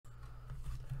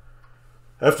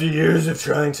After years of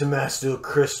trying to master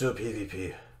Crystal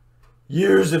PvP,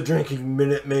 years of drinking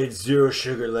Minute Maid Zero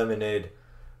Sugar Lemonade,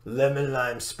 Lemon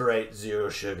Lime Sprite Zero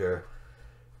Sugar,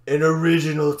 an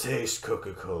original taste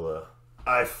Coca-Cola,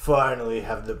 I finally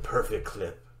have the perfect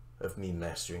clip of me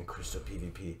mastering Crystal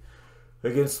PvP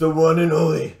against the one and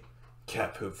only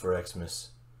Cat Poop for Xmas.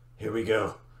 Here we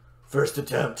go. First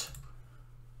attempt.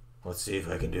 Let's see if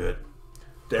I can do it.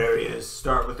 There he is.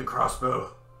 Start with the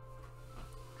crossbow.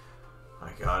 I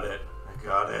got it. I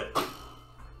got it.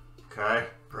 Okay.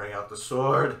 Bring out the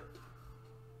sword.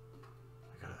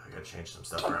 I gotta change some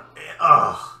stuff around.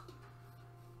 Oh.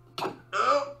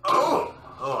 Oh,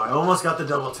 I almost got the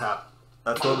double tap.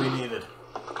 That's what we needed.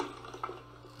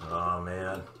 Oh,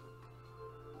 man.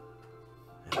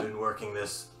 I've been working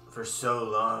this for so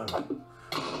long.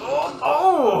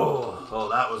 Oh,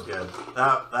 that was good.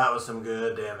 That was some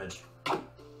good damage.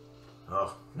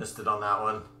 Oh, missed it on that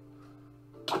one.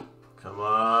 Come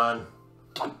on.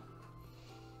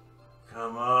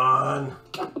 Come on.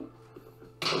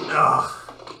 Ugh.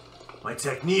 My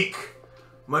technique,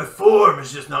 my form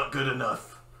is just not good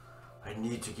enough. I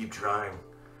need to keep trying.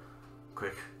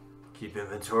 Quick, keep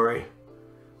inventory.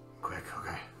 Quick,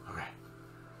 okay.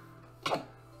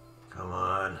 Come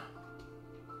on.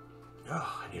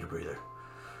 Oh, I need a breather.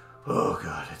 Oh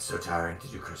god, it's so tiring to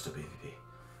do Crystal PvP.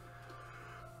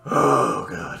 Oh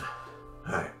god.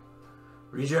 Alright.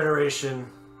 Regeneration.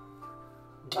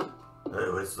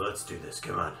 Let's do this.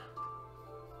 Come on.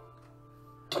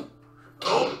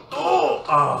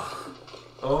 Oh!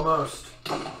 Almost.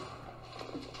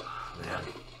 Man.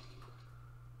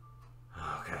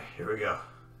 Okay, here we go.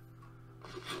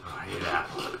 Oh, I need that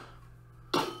one.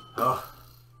 Oh.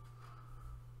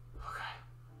 Okay.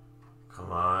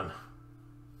 Come on.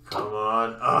 Come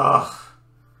on. Ugh.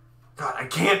 God, I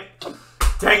can't.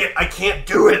 Dang it, I can't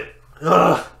do it.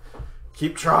 Ugh.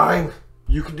 Keep trying.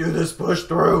 You can do this. Push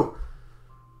through.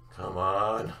 Come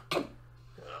on.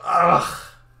 Ugh.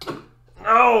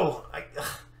 No.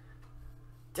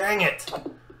 Dang it.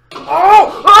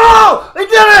 Oh! I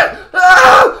did it!